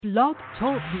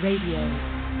BlogTalk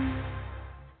Radio.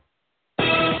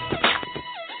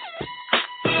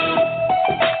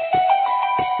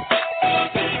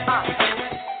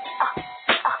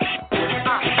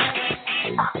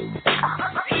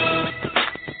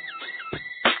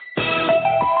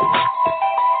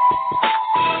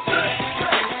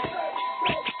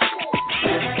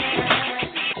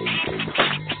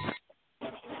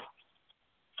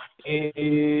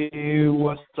 Hey,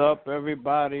 what's up,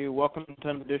 everybody? Welcome to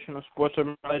an edition of Sports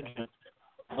Urban Legend.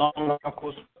 Long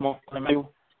Uncle's Maccorley Mathieu.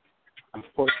 I'm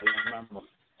fortunately remember.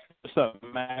 What's up,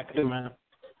 Mac? Man.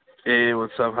 Hey,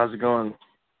 what's up? How's it going?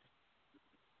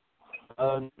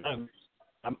 I'm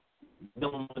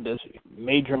dealing with this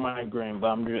major migraine, but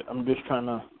I'm just trying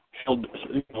to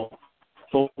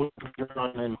focus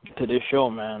on to this show,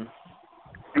 man.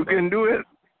 You can do it.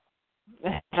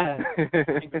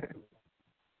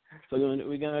 So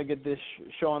we're gonna get this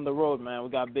show on the road, man. We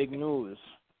got big news.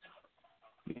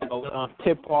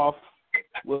 Tip off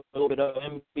with a little bit of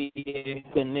NBA,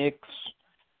 the Knicks,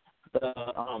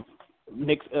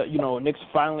 Knicks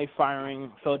finally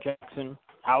firing Phil Jackson.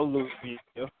 Hallelujah.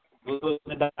 We're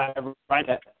gonna dive right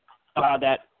at how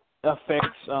that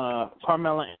affects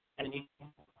Carmelo Anthony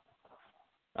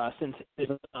since his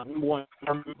number one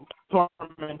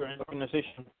tournament in the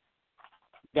organization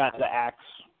got the axe.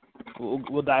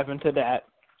 We'll dive into that.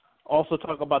 Also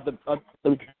talk about the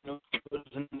news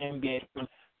in the NBA,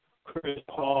 Chris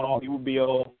Paul,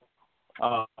 Rubio,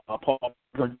 Paul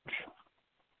George,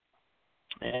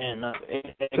 and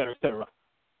et cetera, et cetera.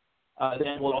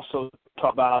 Then we'll also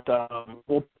talk about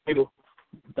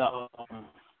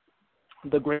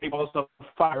the Great Balls of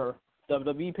Fire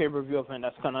WWE pay-per-view event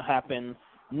that's going to happen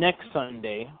next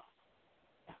Sunday.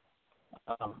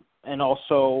 And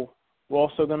also, we're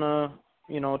also going to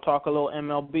talk a little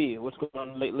MLB, what's going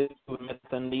on lately with the Mets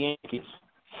and the Yankees.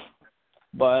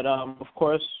 But of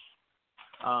course,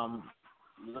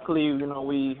 luckily,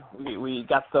 we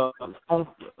got the phone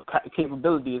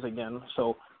capabilities again,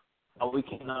 so we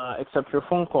can accept your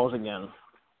phone calls again.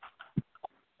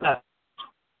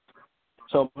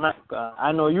 So, Mac,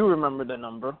 I know you remember the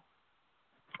number.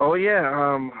 Oh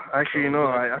yeah. Actually,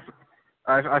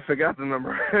 I forgot the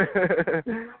number.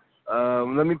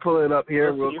 Let me pull it up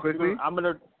here real quickly. I'm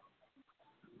gonna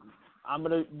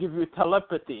give you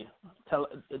telepathy to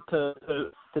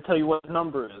tell you what the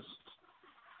number is.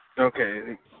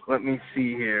 Okay, let me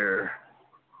see here,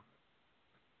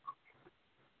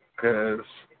 because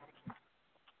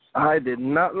I did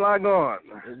not log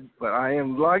on, but I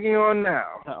am logging on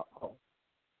now.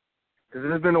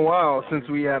 Because it's been a while since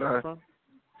we had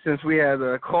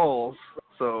calls,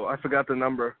 so I forgot the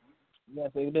number.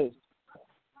 Yes, it is.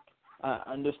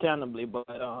 Understandably, but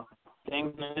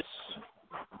thank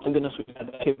goodness we had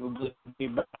that capability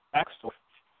back. So,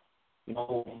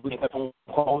 we have phone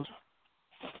calls,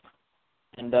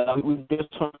 and we've just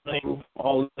running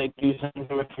all the these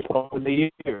over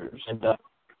the years, and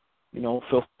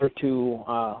feel free to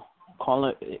call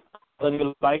it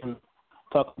any like and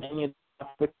talk any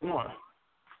topic more.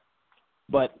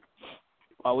 But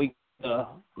we the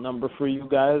number for you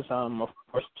guys, of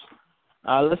course.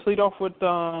 Let's lead off with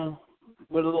a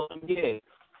little NBA.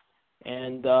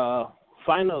 And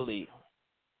finally,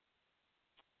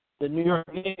 the New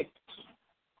York Knicks,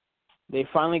 they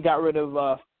finally got rid of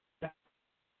let's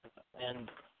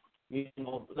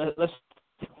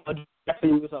he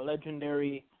was a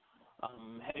legendary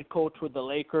head coach with the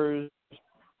Lakers,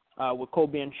 with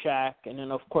Kobe and Shaq, and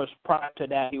then of course prior to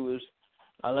that he was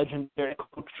a legendary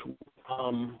coach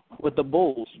with the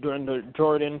Bulls during the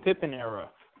Jordan Pippen era.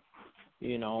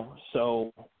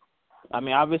 So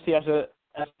obviously as a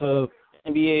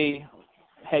NBA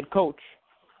head coach,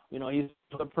 he's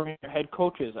the premier head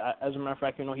coaches. As a matter of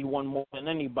fact, he won more than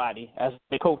anybody as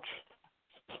a coach.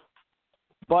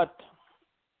 But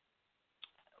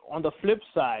on the flip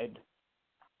side,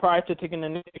 prior to taking the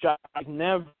Knicks job, he's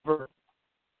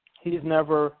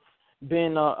never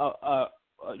been an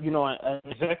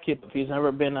executive. He's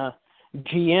never been a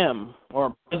GM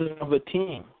or president of a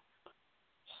team.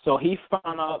 So he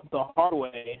found out the hard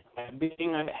way that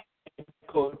being a head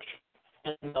coach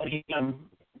and GM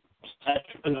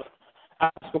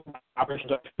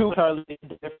operations are two entirely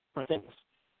different things.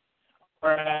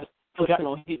 Whereas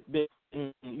he's been,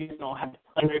 had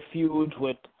plenary feuds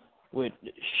with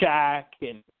Shaq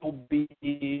and Kobe,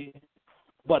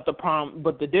 but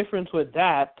the difference with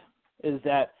that is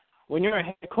that when you're a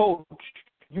head coach,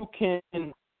 you can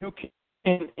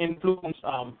influence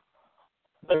on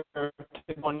your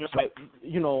side,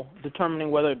 determining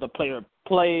whether the player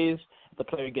plays, the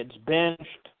player gets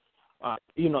benched,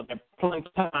 their playing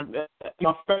time. The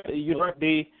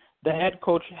the head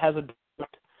coach has a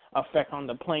direct effect on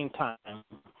the playing time,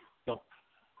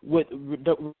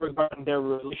 regarding their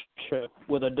relationship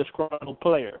with a disgruntled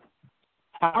player.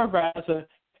 However, as a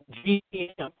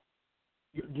GM,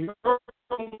 your duty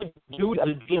as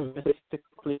a GM is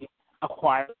basically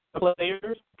acquire the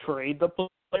players, trade the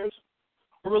players,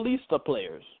 or release the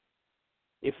players.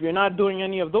 If you're not doing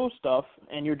any of those stuff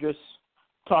and you're just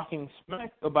talking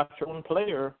smack about your own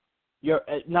player,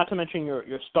 not to mention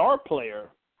your star player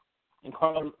in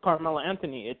Carmelo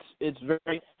Anthony, it's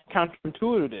very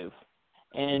counterintuitive,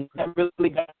 and that really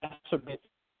got us a bit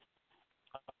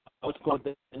what's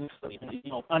going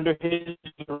on. Under his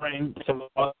reign,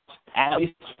 at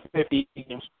least 50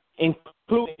 games,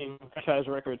 including franchise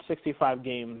record 65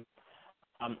 games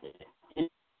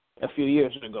a few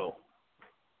years ago.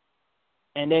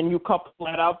 And then you couple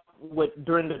that up with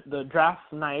during the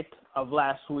draft night of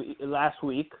last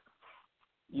week,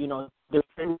 there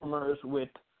were rumors with,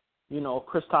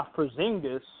 Kristaps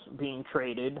Porzingis being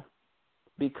traded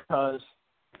because,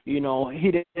 he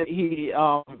didn't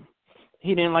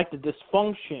like the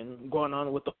dysfunction going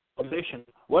on with the organization.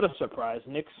 What a surprise,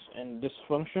 Knicks and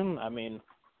dysfunction. I mean,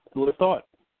 who would have thought?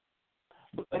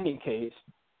 But in any case,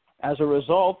 as a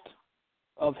result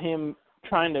of him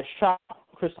trying to shop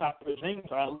Kristaps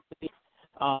Porzingis, or at least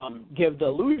give the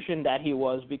illusion that he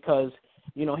was, because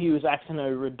he was asking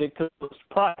a ridiculous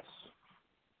price,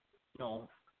 to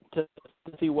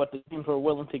see what the teams were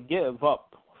willing to give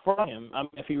up for him. I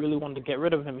mean, if he really wanted to get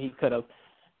rid of him, he could have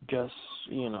just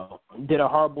did a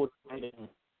horrible trade and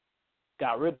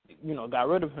got rid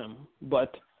of him.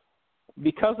 But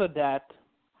because of that,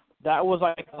 that was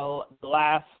like the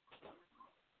last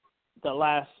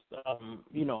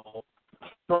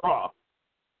straw.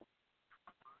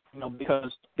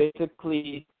 Because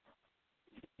basically,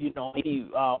 he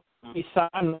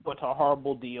signed with a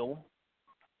horrible deal,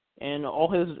 and all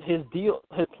his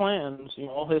plans,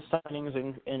 all his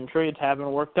signings and trades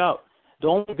haven't worked out. The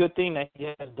only good thing that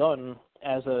he has done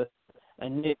as a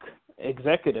Knicks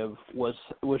executive was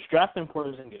drafting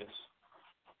Porzingis,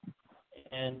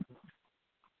 and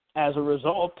as a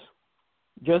result,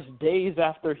 just days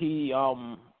after he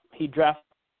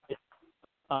drafted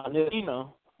Nilina,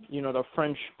 the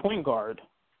French point guard,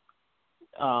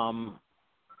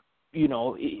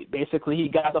 basically he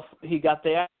got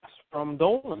the axe from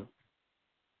Dolan,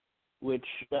 which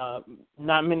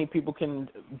not many people can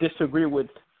disagree with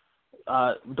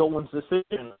Dolan's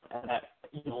decision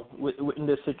in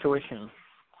this situation.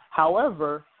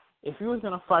 However, if he was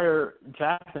going to fire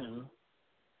Jackson,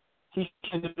 he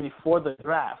should have before the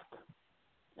draft,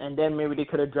 and then maybe they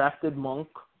could have drafted Monk.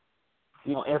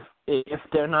 If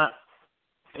they're not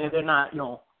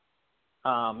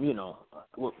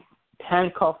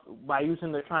handcuffed by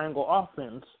using the triangle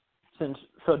offense, since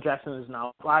Phil Jackson is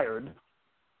now fired,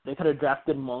 they could have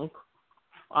drafted Monk.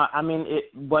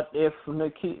 But if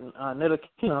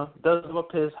Ntilikina does live up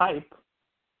to his hype,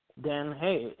 then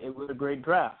hey, it was a great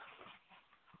draft.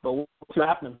 But what's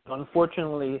happening?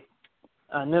 Unfortunately,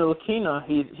 Ntilikina,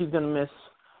 he's going to miss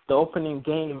the opening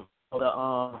game of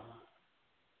the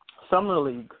Summer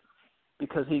League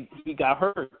because he got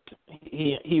hurt.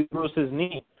 He bruised his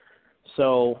knee.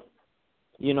 So,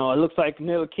 it looks like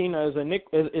Ntilikina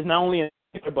is not only a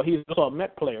Knicker, but he's also a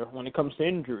Met player when it comes to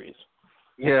injuries.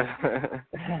 Yeah.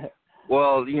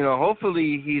 Well,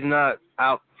 hopefully he's not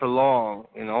out for long.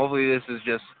 Hopefully this is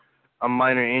just a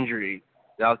minor injury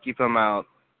that'll keep him out,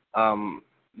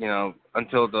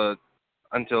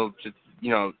 until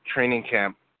training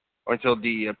camp or until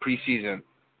the preseason.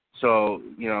 So,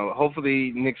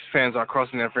 hopefully Knicks fans are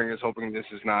crossing their fingers hoping this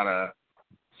is not a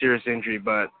serious injury.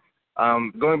 But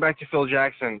going back to Phil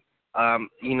Jackson,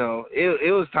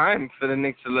 it was time for the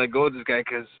Knicks to let go of this guy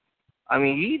because,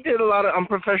 he did a lot of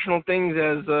unprofessional things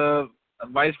as a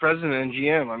vice president and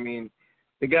GM.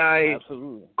 The guy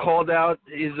Absolutely called out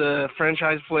his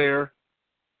franchise player.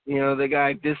 The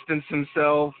guy distanced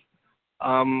himself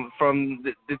from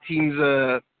the team's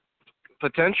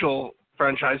potential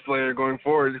franchise player going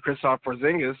forward, Kristaps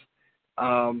Porzingis.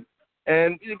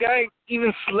 And the guy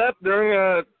even slept during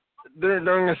a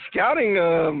scouting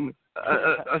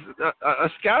a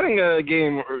scouting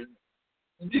game.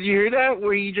 Did you hear that?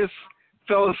 Where he just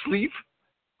fell asleep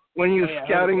when he was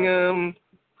scouting.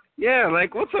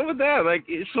 What's up with that?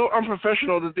 It's so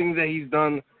unprofessional, the things that he's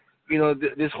done,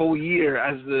 this whole year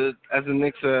as the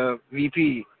Knicks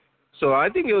VP. So I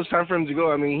think it was time for him to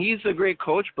go. He's a great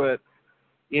coach, but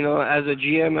as a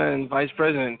GM and vice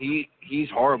president, he's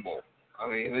horrible.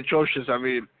 Atrocious.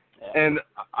 And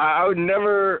I would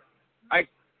never. I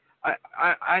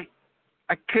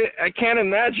can't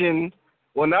imagine.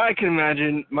 Well, now I can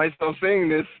imagine myself saying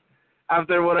this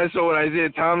after what I saw with Isaiah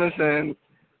Thomas and,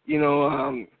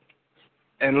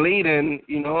 and Leiden,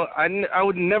 I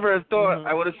would never have thought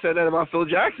I would have said that about Phil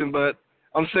Jackson, but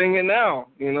I'm saying it now.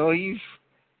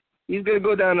 He's going to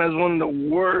go down as one of the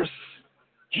worst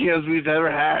GMs we've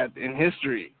ever had in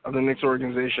history of the Knicks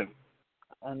organization.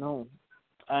 I know.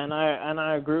 And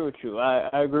I agree with you.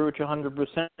 I agree with you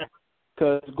 100%.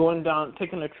 Because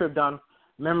taking a trip down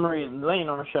memory lane,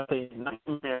 or shall I say,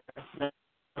 nightmare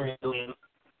memory lane,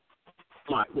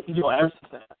 ever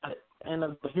since the end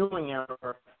of the Ewing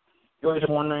era, you're always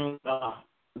wondering,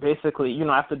 basically,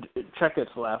 after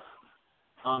Checkett's left,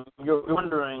 you're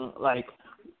wondering, like,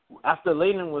 after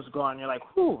Layden was gone, you're like,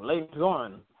 whew, Layden's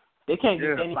gone. They can't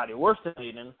get anybody worse than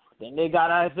Layden. Then they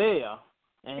got Isaiah.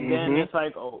 And then it's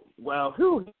like, oh, well,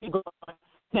 he's gone.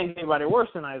 Can't get anybody worse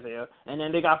than Isaiah. And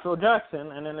then they got Phil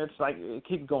Jackson, and then it's like it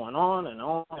keeps going on and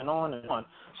on and on and on.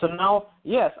 So now,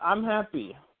 yes, I'm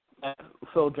happy at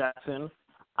Phil Jackson.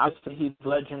 Obviously, he's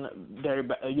legendary,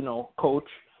 coach,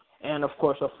 and of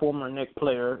course a former Knicks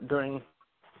player during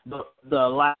the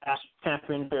last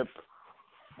championship,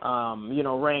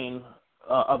 reign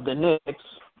of the Knicks,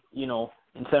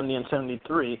 in 70 and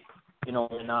 73,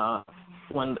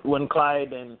 when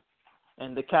Clyde and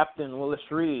the captain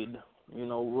Willis Reed,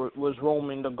 was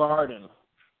roaming the Garden.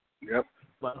 Yep.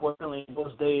 But unfortunately,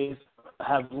 those days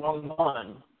have long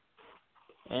gone.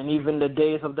 And even the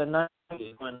days of the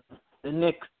 90s when the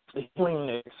Knicks, the Ewing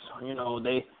Knicks,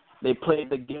 they played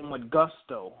the game with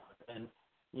gusto, and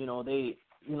they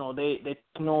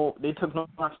took no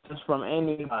nonsense from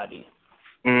anybody.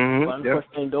 But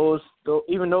unfortunately,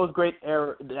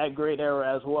 that great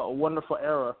era as well, a wonderful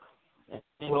era, and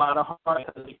a lot of heart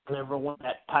because they never won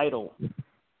that title.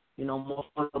 Most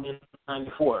notably in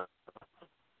 '94.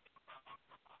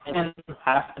 And then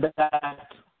after that,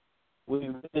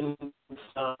 we've been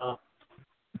the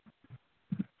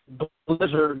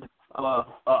blizzard of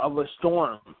a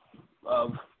storm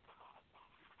of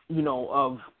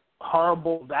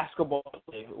horrible basketball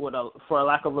play, for a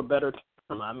lack of a better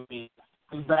term. I mean,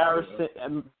 embarrassment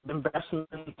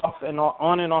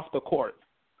on and off the court.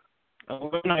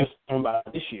 We're not just talking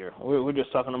about this year. We're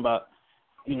just talking about,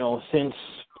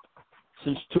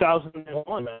 since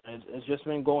 2001, man, it's just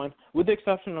been going, with the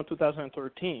exception of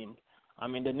 2013. I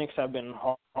mean, the Knicks have been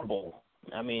horrible.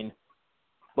 I mean,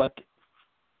 but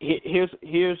here's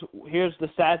the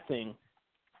sad thing.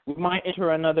 We might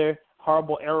enter another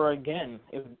horrible era again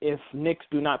if Knicks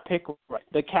do not pick right.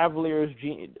 The Cavaliers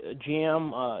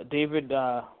GM David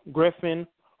Griffin,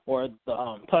 or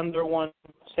the Thunder one,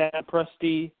 Sam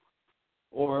Presti,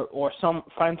 or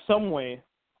find some way,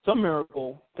 some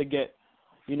miracle to get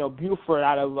Buford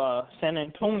out of San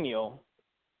Antonio.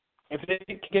 If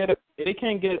they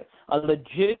can't get a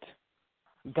legit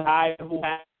guy who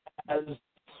has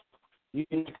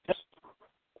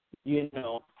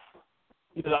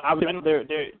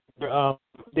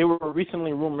they were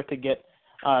recently rumored to get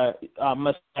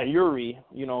Masai,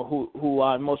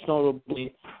 who most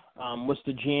notably was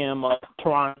the GM of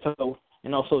Toronto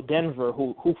and also Denver,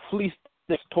 who fleeced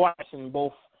Knicks twice in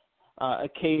both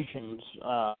occasions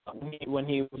when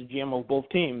he was GM of both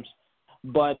teams.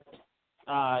 But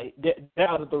they're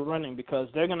out of the running because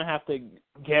they're gonna have to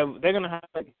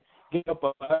give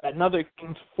up another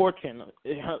king's fortune,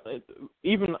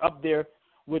 even up there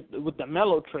with the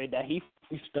Melo trade that he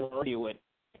still already with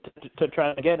to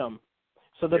try to get him.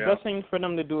 So the best thing for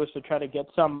them to do is to try to get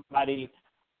somebody,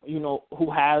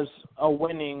 who has a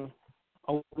winning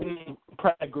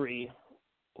pedigree,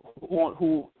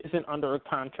 who isn't under a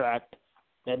contract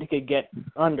that they could get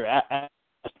under,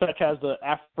 such as the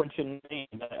aforementioned name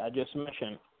that I just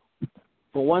mentioned.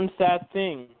 But one sad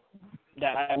thing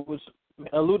that I was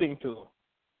alluding to,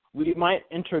 we might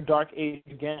enter dark age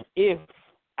again if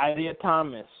Isaiah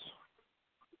Thomas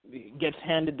gets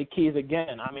handed the keys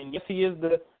again. I mean, yes, he is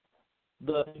the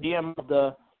GM of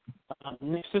the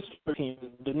Knicks sister team,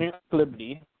 the New York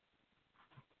Liberty.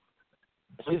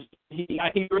 So he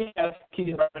really has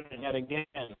keys yet again.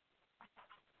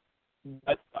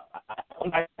 But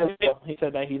he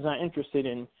said that he's not interested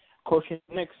in coaching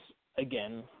Knicks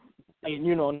again. And,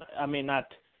 not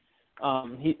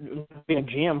he being a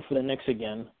GM for the Knicks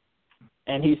again.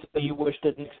 And he said he wished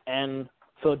the Knicks and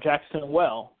Phil Jackson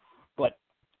well. But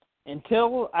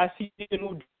until I see the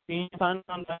new GM sign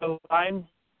on the line,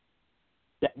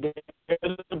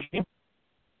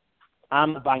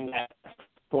 I'm not buying that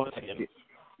for a second.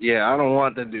 Yeah, I don't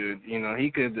want the dude. He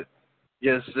could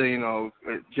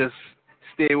just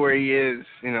stay where he is,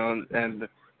 and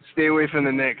stay away from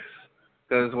the Knicks.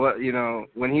 Because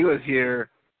when he was here,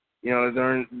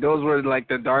 those were like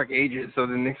the dark ages of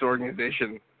the Knicks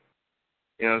organization.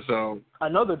 So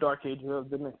another dark age of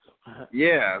the Knicks.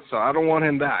 Yeah, so I don't want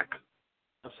him back.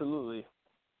 Absolutely.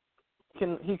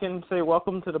 He can say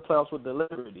welcome to the playoffs with the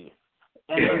Liberty.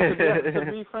 And to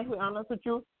be frankly honest with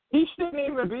you, he shouldn't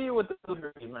even be with the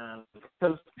Liberty, man.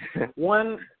 Because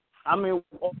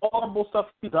horrible stuff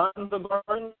he's done in the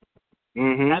Garden,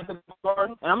 at the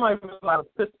Garden, and I'm not even a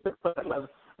statistic for him as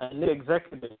a Knicks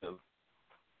executive.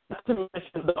 Not to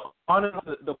mention the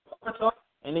court stuff,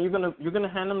 and then you're gonna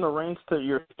hand him the reins to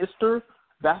your sister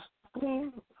basketball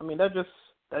team. I mean, that just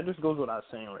goes without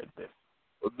saying right there.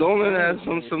 Dolan has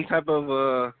some type of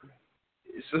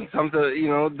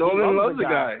Dolan loves the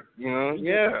guy. Yeah.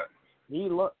 He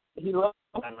loves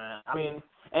that man. I mean,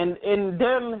 and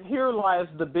then here lies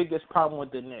the biggest problem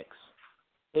with the Knicks.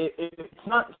 It's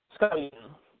not Scottie,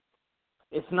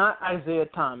 it's not Isaiah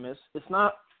Thomas, it's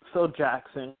not Phil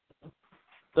Jackson.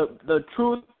 The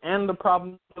truth and the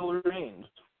problem still remains.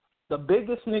 The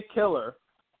biggest Knick killer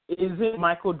isn't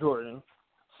Michael Jordan.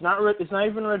 It's not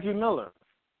even Reggie Miller.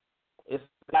 It's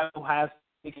the guy who has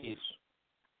the keys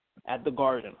at the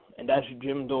Garden, and that's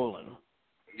Jim Dolan.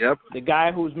 Yep. The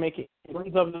guy who's making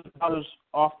millions of dollars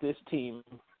off this team,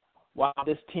 while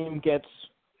this team gets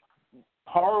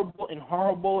horrible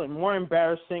and more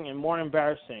embarrassing.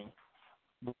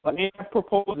 But may I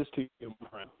propose this to you, my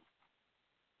friend?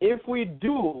 If we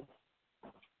do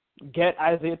get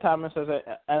Isaiah Thomas as a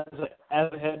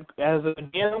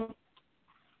GM,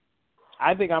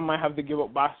 I think I might have to give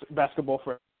up basketball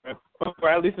for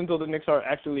at least until the Knicks are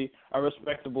actually a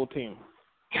respectable team.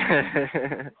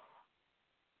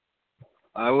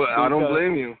 I don't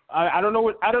blame you. I don't know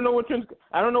what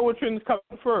trends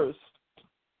coming first.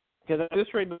 Because at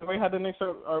this rate, the way how the Knicks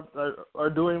are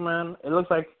doing, man, it looks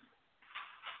like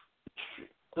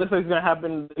it's gonna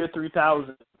happen year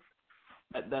 3000.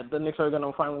 That the Knicks are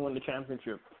gonna finally win the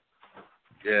championship.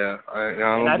 Yeah, I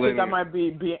don't blame you.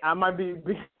 I might be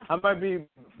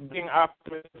being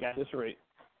optimistic at this rate,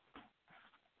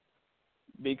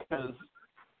 because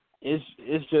it's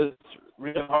just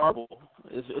really horrible.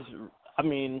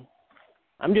 I'm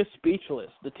just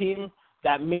speechless. The team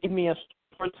that made me a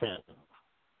sports fan.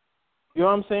 You know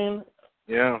what I'm saying?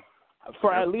 Yeah.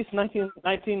 For at least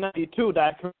 1992 that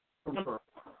I can remember,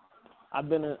 I've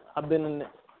been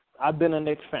a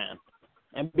Knicks fan,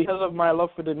 and because of my love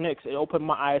for the Knicks, it opened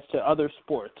my eyes to other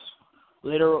sports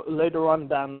later on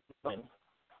down the line.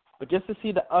 But just to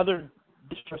see the other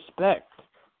disrespect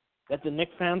that the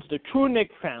Knicks fans, the true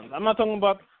Knicks fans, I'm not talking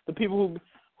about the people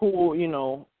who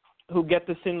get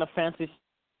to sit in the fancy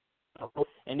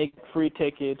and they get free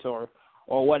tickets or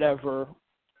whatever.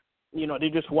 They're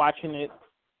just watching it,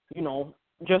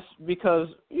 just because,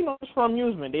 it's for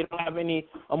amusement. They don't have any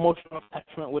emotional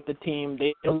attachment with the team.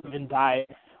 They don't even die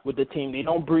with the team. They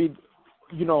don't breed,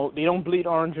 they don't bleed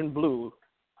orange and blue.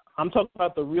 I'm talking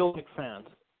about the real Knicks fans.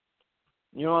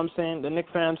 You know what I'm saying? The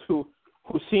Knicks fans who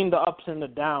seen the ups and the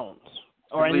downs.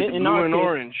 Or in blue and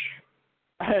orange.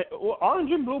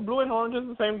 Orange and blue and orange is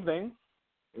the same thing.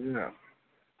 Yeah.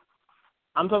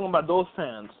 I'm talking about those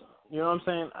fans. You know what I'm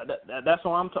saying? That's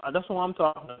what I'm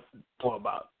talking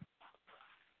about.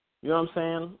 You know what I'm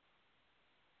saying?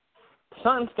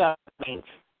 Something's got to change.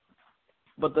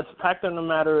 But the fact of the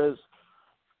matter is,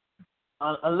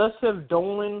 unless if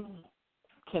Dolan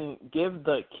can give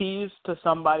the keys to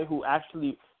somebody who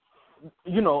actually,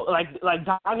 like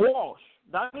Donnie Walsh.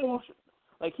 Donnie Walsh,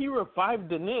 like, he revived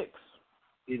the Knicks.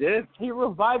 He did. He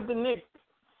revived the Knicks.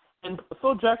 And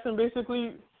Phil Jackson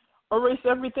basically erased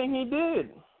everything he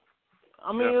did.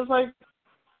 I mean, It's like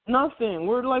nothing.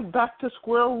 We're like back to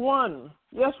square one.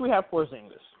 Yes, we have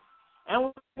Porzingis, and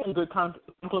we have good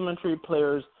complementary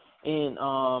players in,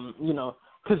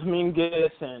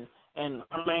 Kuzmingas and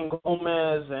Armand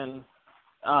Gomez and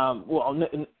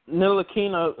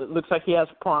Ntilikina looks like he has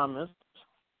promise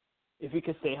if he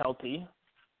can stay healthy.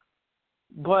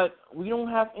 But we don't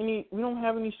have any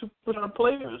superstar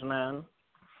players, man.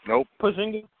 Nope.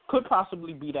 Porzingis could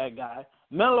possibly be that guy.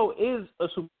 Melo is a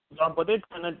superstar, but they're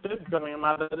trying him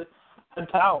out of the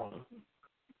town.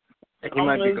 He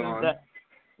might be gone.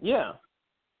 Yeah.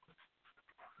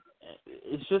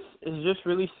 It's just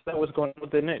really sad what's going on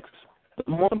with the Knicks.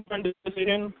 The more important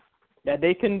decision that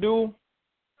they can do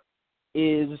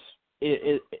is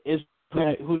who's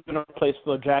going to replace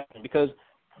Phil Jackson. Because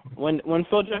when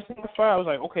Phil Jackson got fired, I was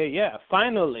like, okay, yeah,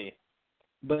 finally.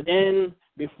 But then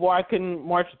before I can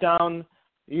march down,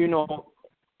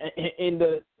 in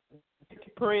the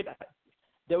parade,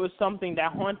 there was something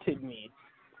that haunted me.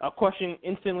 A question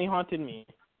instantly haunted me.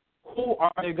 Who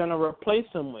are they going to replace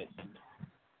him with?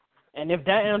 And if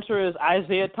that answer is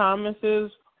Isaiah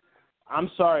Thomas's,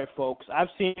 I'm sorry, folks. I've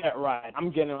seen that ride.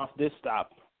 I'm getting off this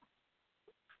stop.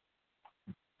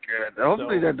 Good.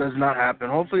 Hopefully that does not happen.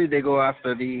 Hopefully they go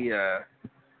after the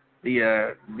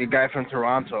guy from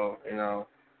Toronto,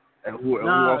 and who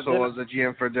also was a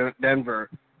GM for Denver.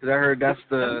 Because I heard that's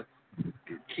the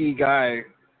key guy.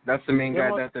 That's the main guy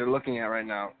that they're looking at right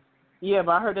now. Yeah,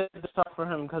 but I heard it's tough for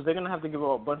him because they're gonna have to give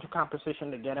a bunch of compensation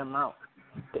to get him out.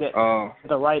 To get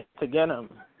the right to get him.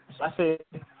 So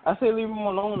I say leave him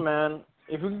alone, man.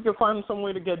 If you could find some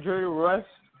way to get Jerry West,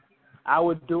 I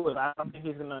would do it. I don't think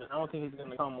he's gonna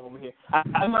come over here. As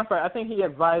a matter of fact, I think he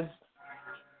advised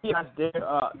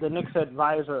the Knicks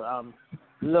advisor,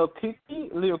 Leo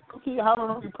Cookie,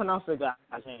 however you pronounce the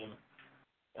guy's name.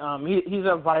 He's an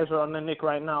advisor on the Knicks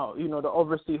right now. To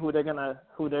oversee who they're gonna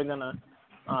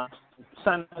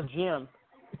sign as GM.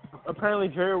 Apparently,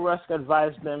 Jerry West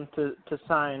advised them to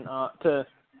sign to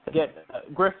get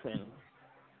Griffin.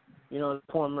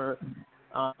 Former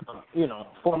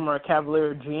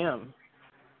Cavalier GM.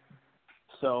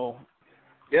 So.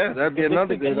 Yeah, that'd be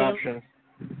another good option.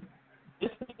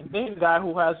 This is a guy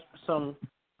who has some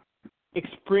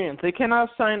experience. They cannot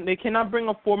bring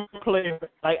a former player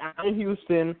like Allen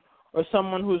Houston or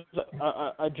someone who's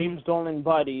a James Dolan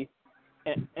buddy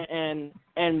and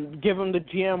give him the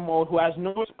GM mode who has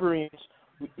no experience.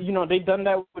 They've done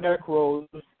that with Derrick Rose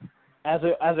as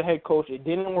a head coach. It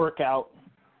didn't work out.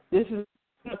 This is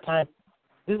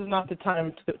not the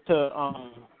time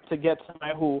to get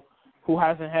somebody who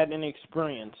hasn't had any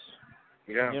experience.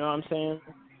 Yeah. You know what I'm saying?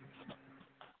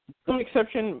 Some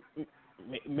exception,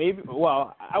 maybe.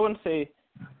 Well, I wouldn't say.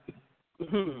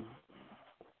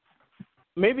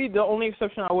 Maybe the only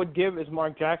exception I would give is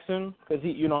Mark Jackson because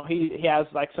he has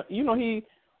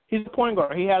he's a point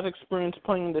guard. He has experience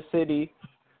playing in the city.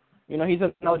 He's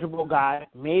an eligible guy,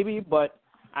 maybe. But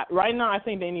right now, I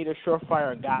think they need a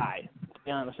surefire guy. To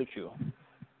be honest with you,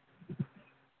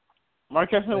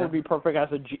 Mark Jackson would be perfect as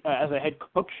a head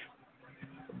coach.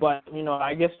 But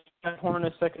I guess Horn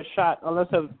is second shot unless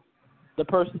the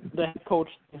head coach.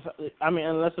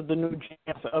 Unless the new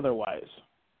GM says otherwise.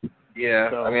 Yeah,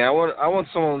 so, I want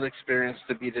someone with experience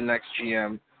to be the next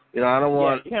GM. I don't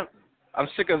want. Yeah, I'm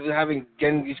sick of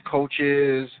getting these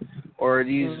coaches or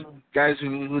these guys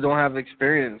who don't have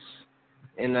experience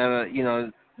in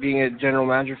being a general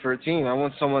manager for a team. I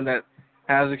want someone that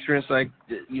has experience like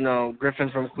Griffin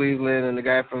from Cleveland and the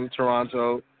guy from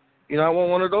Toronto. I want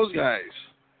one of those guys.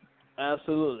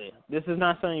 Absolutely. This is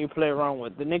not something you play around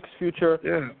with. The Knicks' future.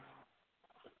 Yeah.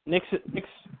 Knicks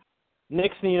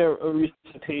need a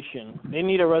resuscitation. They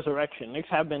need a resurrection. Knicks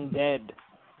have been dead.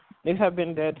 Knicks have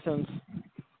been dead since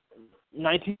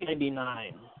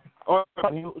 1999 or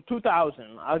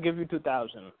 2000. I'll give you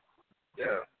 2000. Yeah.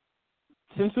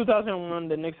 Since 2001,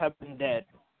 the Knicks have been dead.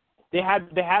 They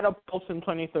had a pulse in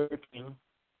 2013.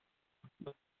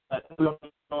 But we don't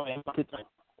know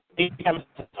they haven't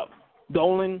set up.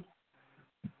 Dolan.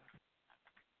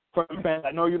 For fans,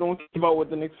 I know you don't care about what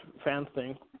the Knicks fans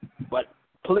think, but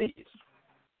please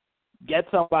get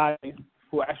somebody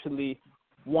who actually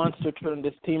wants to turn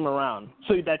this team around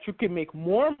so that you can make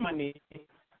more money.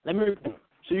 Let me repeat.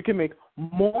 So you can make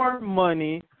more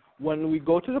money when we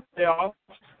go to the playoffs,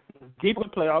 deep in the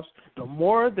playoffs. The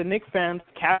more the Knicks fans,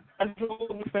 casual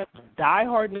Knicks fans,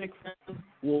 diehard Knicks fans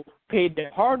will pay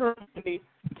their hard-earned money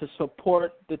to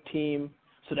support the team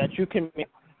so that you can make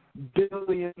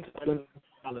billions of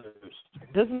dollars.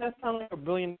 Doesn't that sound like a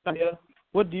brilliant idea?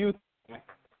 What do you think?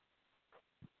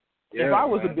 Yeah, if I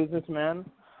was a businessman,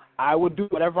 I would do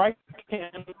whatever I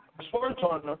can sports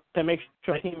owner to make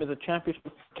sure the team is a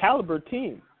championship caliber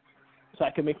team, so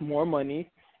I can make more money,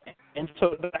 and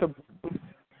so that I could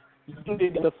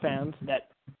get the fans that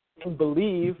can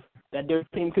believe that their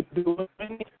team could do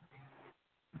anything.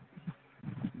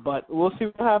 But we'll see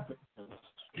what happens.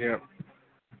 Yeah.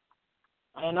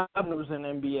 And other news in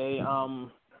NBA,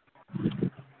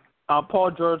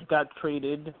 Paul George got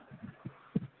traded.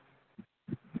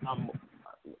 I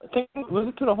think was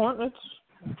it to the Hornets?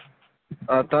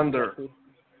 Thunder.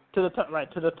 To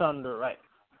the Thunder, right?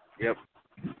 Yep.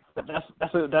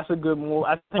 That's a good move.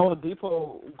 I think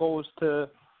Oladipo goes to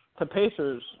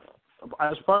Pacers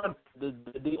as part of the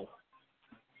deal.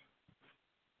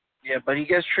 Yeah, but he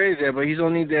gets traded there, but he's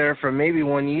only there for maybe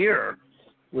 1 year,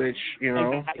 which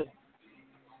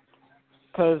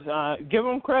Because give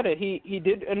him credit, he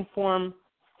did inform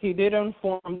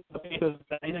the Pacers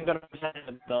that he isn't going to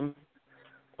sign them.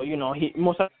 But he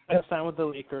most of the time signed with the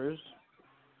Lakers.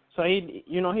 So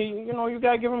you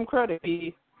gotta give him credit.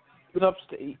 He was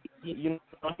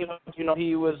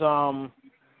he was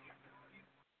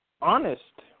honest.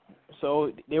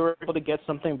 So they were able to get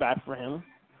something back for him.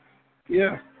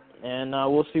 Yeah. And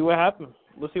we'll see what happens.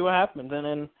 And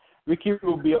then Ricky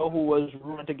Rubio, who was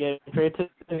rumored to get traded to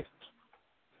the Knicks,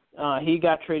 he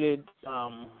got traded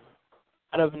out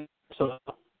of Minnesota.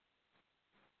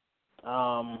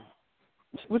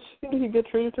 Which team did he get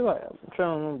traded to? I'm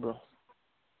trying to remember.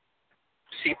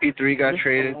 CP3 got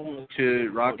traded to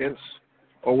Rockets,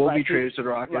 or will be traded to the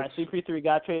Rockets. Right, CP3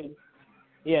 got traded.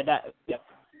 Yeah.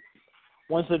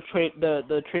 Once the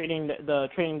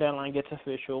trading deadline gets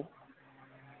official,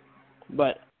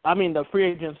 but I mean the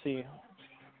free agency,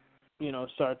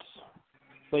 starts.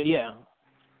 But yeah,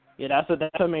 that's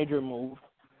a major move.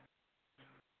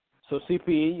 So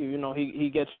CP, he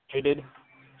gets traded.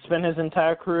 Spent his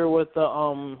entire career with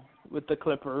the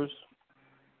Clippers,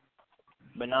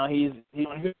 but now he's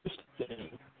on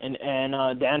Houston, and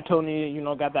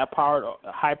D'Antoni, got that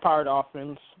high-powered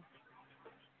offense.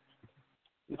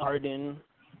 Harden.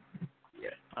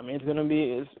 Yeah. I mean, that's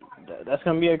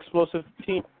gonna be an explosive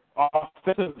team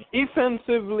offensively.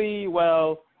 Defensively,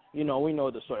 well, we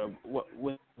know the story of what.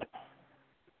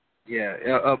 Yeah,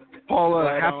 Paul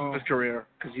half of his career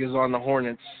because he was on the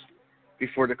Hornets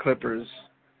before the Clippers.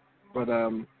 But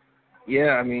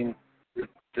yeah, I mean,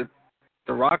 the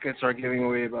Rockets are giving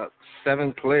away about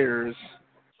 7 players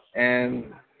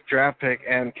and draft pick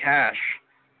and cash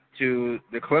to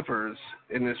the Clippers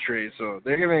in this trade, so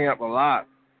they're giving up a lot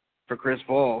for Chris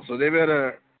Paul. So they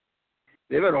better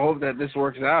hope that this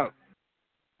works out.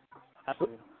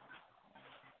 Absolutely.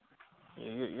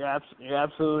 You're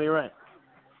absolutely right.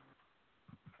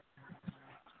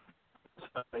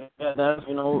 So, yeah, that's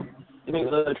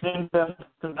the trend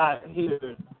not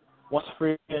here. Once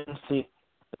free agency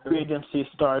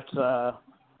starts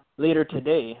later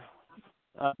today.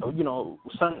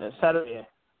 Saturday.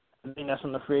 I think that's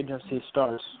when the free agency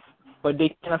starts. But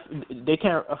they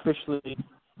can't officially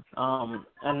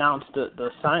announce the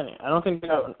signing. I don't think they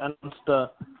announced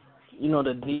the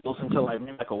deals until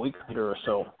maybe a week later or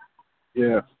so.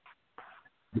 Yeah.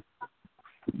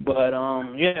 But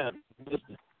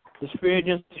this free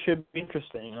agency should be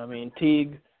interesting. I mean,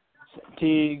 Teague,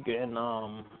 and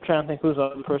trying to think who's the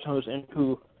other person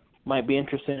who might be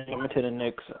interested in coming to the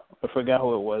Knicks. I forgot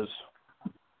who it was.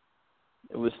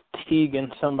 It was Teague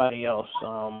and somebody else.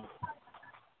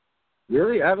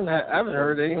 Really, I haven't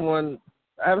heard anyone.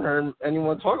 I haven't heard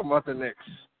anyone talk about the Knicks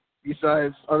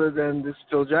besides other than this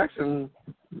Phil Jackson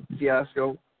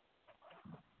fiasco.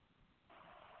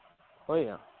 Oh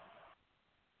yeah.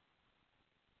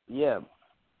 Yeah.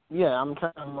 I'm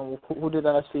trying to remember who did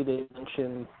I see they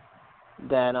mentioned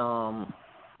that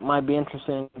might be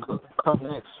interested in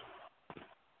coming next.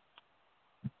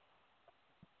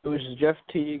 It was Jeff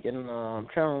Teague, and I'm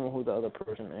trying to remember who the other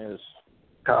person is.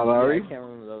 Kyle Lowry? Yeah, I can't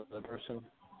remember the other person.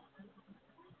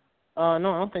 No, I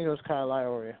don't think it was Kyle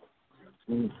Lowry.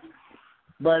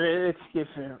 But it's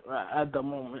different at the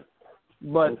moment.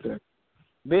 But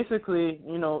basically,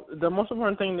 the most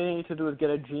important thing they need to do is get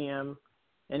a GM,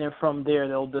 and then from there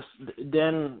they'll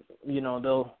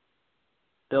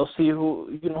see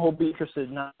who'll be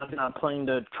interested not playing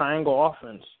the triangle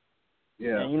offense.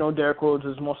 Yeah. And Derrick Rose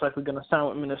is most likely going to sign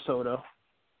with Minnesota.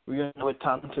 We're going to know with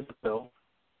Tom Thibodeau.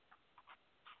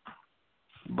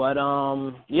 But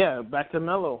back to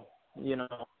Melo.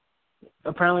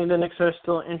 Apparently the Knicks are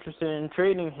still interested in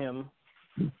trading him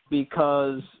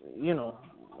because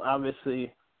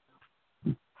obviously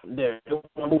they want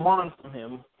to move on from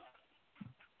him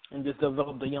and just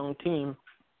develop the young team.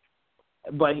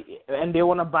 And they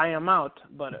want to buy him out,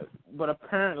 but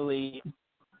apparently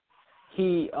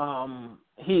he's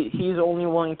only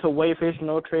willing to waive his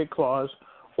no trade clause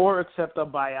or accept a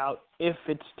buyout if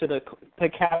it's to the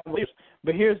Cavaliers.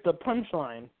 But here's the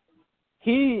punchline: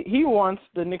 he wants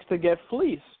the Knicks to get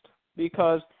fleeced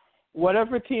because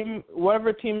whatever team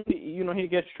he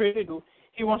gets traded to,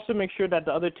 he wants to make sure that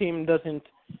the other team doesn't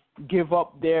give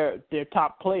up their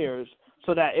top players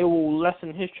so that it will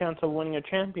lessen his chance of winning a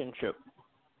championship.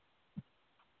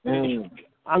 If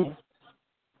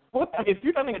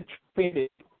you're going to get traded,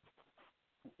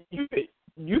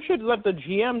 you should let the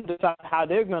GM decide how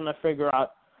they're going to figure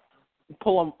out,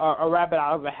 pull a rabbit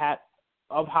out of a hat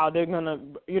of how they're going to,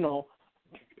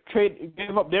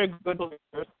 give up their good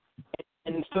players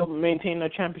and still maintain a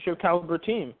championship caliber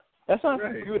team. That's not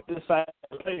for you to decide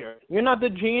as a player. You're not the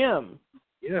GM.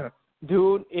 Yeah.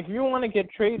 Dude, if you want to get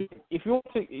traded, if you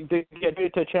want to get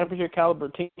traded to a championship caliber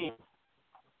team,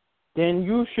 then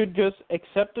you should just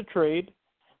accept the trade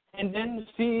and then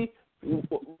see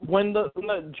when the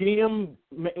GM,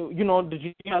 the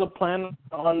GM has a plan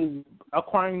on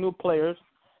acquiring new players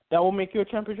that will make you a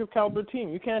championship caliber team.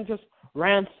 You can't just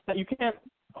you can't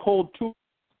hold two.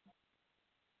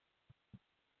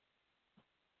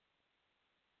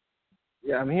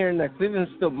 Yeah, I'm hearing that Cleveland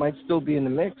might still be in the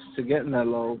mix to get in that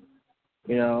low,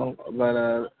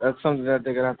 but that's something that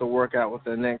they're gonna have to work out with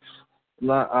the Knicks. I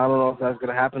don't know if that's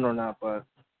gonna happen or not, but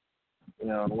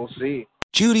we'll see.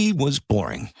 Judy was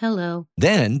boring. Hello.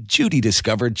 Then Judy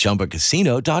discovered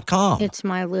ChumbaCasino.com. It's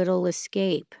my little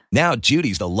escape. Now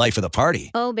Judy's the life of the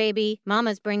party. Oh, baby,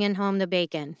 mama's bringing home the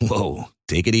bacon. Whoa,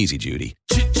 take it easy, Judy.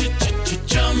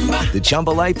 The Chumba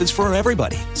life is for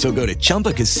everybody. So go to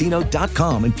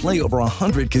ChumbaCasino.com and play over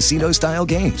 100 casino-style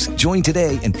games. Join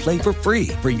today and play for free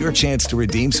for your chance to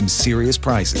redeem some serious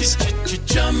prizes.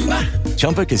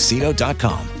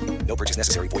 ChumbaCasino.com. No purchase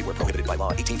necessary. Void where prohibited by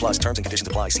law. 18+ terms and conditions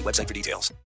apply. See website for details.